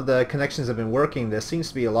that some of the connections have been working, there seems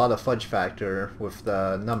to be a lot of fudge factor with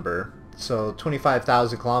the number. So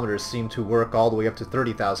 25,000 kilometers seem to work all the way up to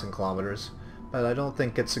 30,000 kilometers. But I don't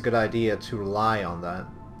think it's a good idea to rely on that.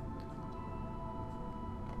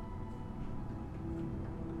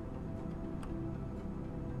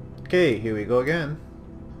 Okay, here we go again.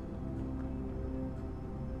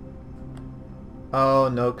 Oh,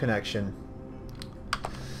 no connection.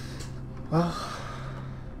 Well,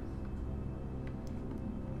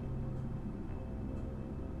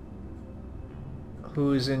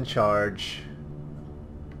 who's in charge?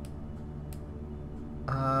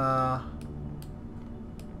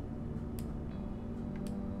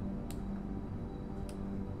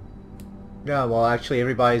 Yeah, well, actually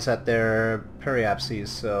everybody's at their periapses,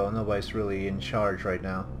 so nobody's really in charge right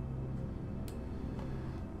now.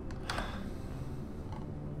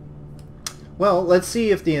 Well, let's see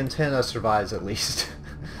if the antenna survives at least.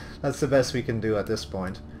 That's the best we can do at this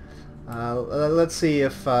point. Let's see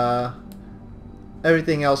if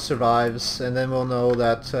everything else survives, and then we'll know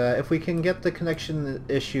that if we can get the connection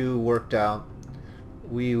issue worked out,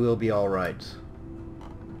 we will be alright.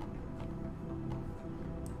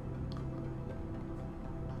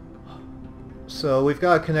 So we've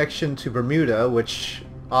got a connection to Bermuda, which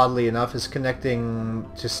oddly enough is connecting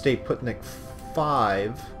to State Putnik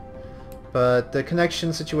 5, but the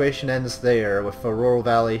connection situation ends there with Aurora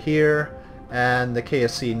Valley here and the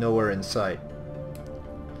KSC nowhere in sight.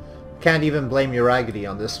 Can't even blame Uragity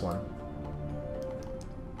on this one.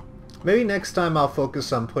 Maybe next time I'll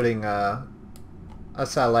focus on putting a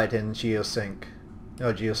satellite in geosync,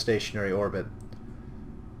 no, geostationary orbit,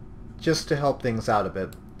 just to help things out a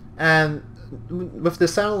bit. And with the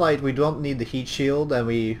satellite we don't need the heat shield, and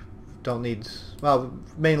we don't need, well,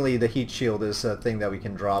 mainly the heat shield is a thing that we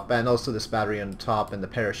can drop, and also this battery on top and the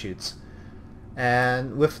parachutes.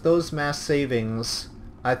 And with those mass savings,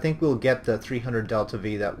 I think we'll get the 300 delta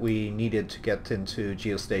V that we needed to get into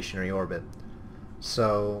geostationary orbit.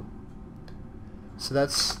 So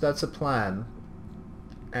that's a plan.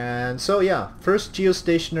 And so yeah, first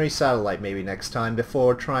geostationary satellite maybe next time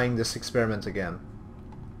before trying this experiment again.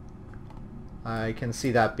 I can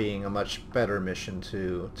see that being a much better mission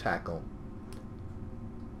to tackle.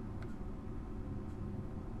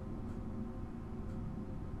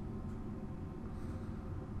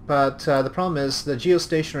 But the problem is the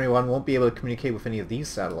geostationary one won't be able to communicate with any of these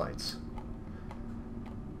satellites.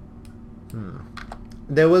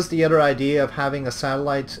 There was the other idea of having a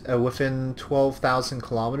satellite within 12,000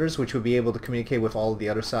 kilometers, which would be able to communicate with all of the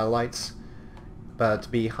other satellites,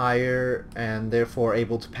 but be higher and therefore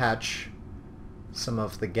able to patch some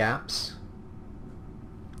of the gaps.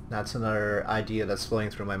 That's another idea that's flowing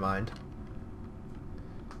through my mind.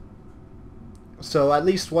 So at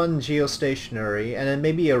least one geostationary, and then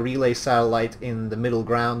maybe a relay satellite in the middle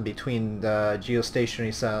ground between the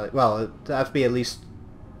geostationary satellite. Well, it would have to be at least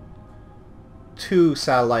 2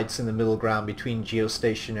 satellites in the middle ground between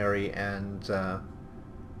geostationary and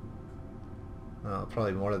well,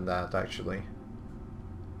 probably more than that actually.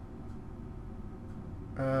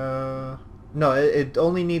 No, it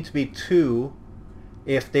only need to be 2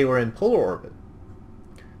 if they were in polar orbit.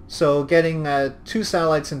 So getting 2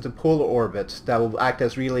 satellites into polar orbit that will act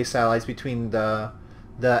as relay satellites between the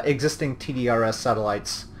existing TDRS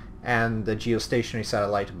satellites and the geostationary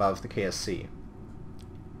satellite above the KSC.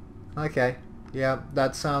 Okay, yeah,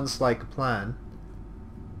 that sounds like a plan.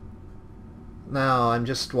 Now I'm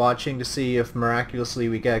just watching to see if miraculously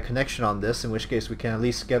we get a connection on this, in which case we can at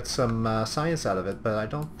least get some science out of it, but I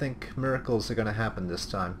don't think miracles are going to happen this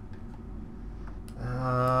time.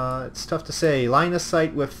 It's tough to say. Line of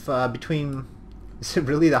sight with between... Is it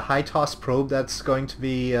really the high toss probe that's going to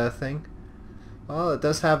be a thing? Well, it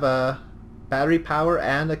does have a battery power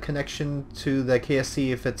and a connection to the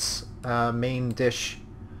KSC if its main dish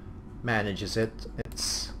manages it.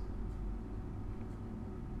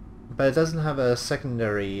 But it doesn't have a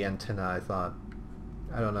secondary antenna, I thought.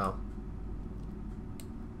 I don't know.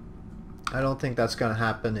 I don't think that's going to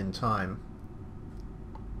happen in time.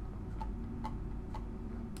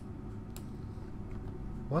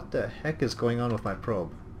 What the heck is going on with my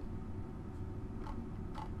probe?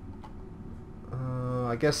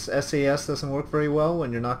 I guess SAS doesn't work very well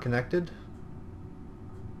when you're not connected.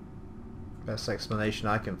 Best explanation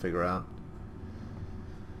I can figure out.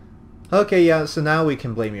 Okay, yeah, so now we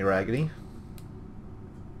can blame you, Raggedy.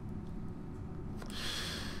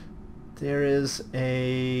 There is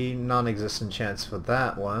a non-existent chance for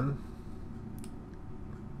that one.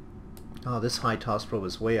 Oh, this high toss probe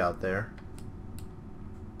is way out there.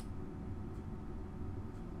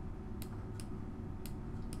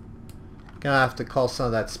 Gonna have to call some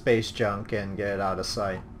of that space junk and get it out of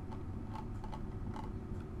sight.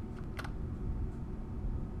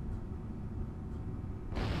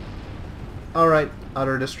 Alright,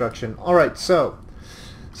 utter destruction. Alright, so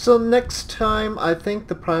next time I think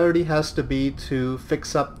the priority has to be to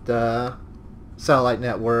fix up the satellite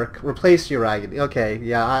network, replace your Raggedy. Okay,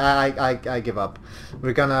 yeah, I give up.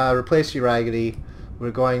 We're gonna replace your Raggedy. We're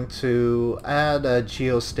going to add a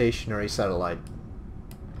geostationary satellite.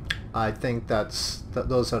 I think those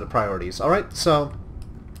are the priorities. Alright, so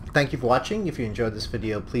thank you for watching. If you enjoyed this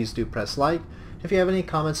video, please do press like. If you have any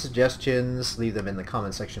comments, suggestions, leave them in the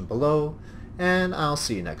comment section below, and I'll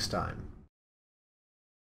see you next time.